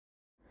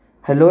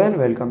Hello and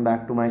welcome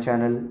back to my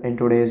channel. In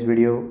today's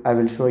video, I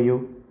will show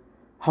you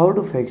how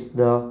to fix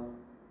the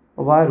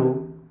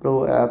Vagaro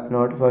Pro app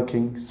not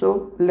working.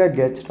 So let's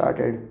get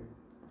started.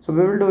 So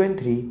we will do in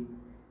 3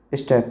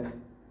 steps.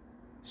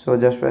 So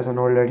just press and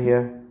hold it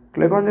here.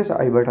 Click on this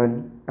I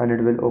button and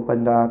it will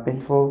open the app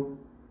info.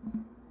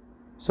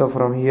 So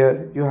from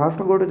here, you have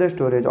to go to the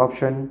storage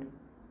option.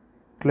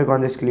 Click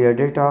on this clear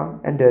data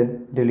and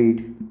then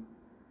delete.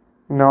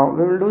 Now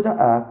we will do the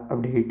app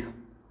update.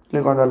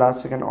 Click on the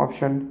last second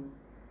option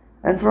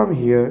and from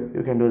here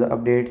you can do the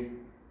update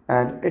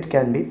and it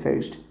can be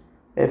fixed.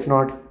 If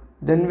not,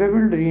 then we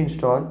will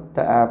reinstall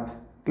the app.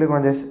 Click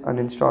on this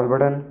uninstall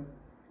button.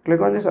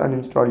 Click on this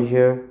uninstall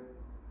here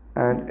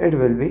and it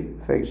will be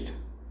fixed.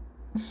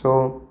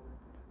 So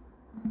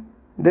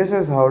this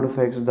is how to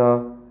fix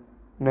the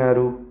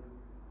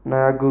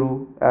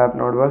Vagaro app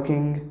not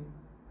working.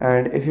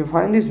 And if you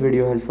find this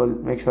video helpful,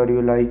 make sure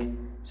you like,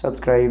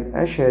 subscribe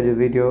and share the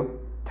video.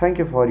 Thank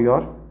you for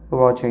your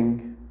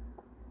watching.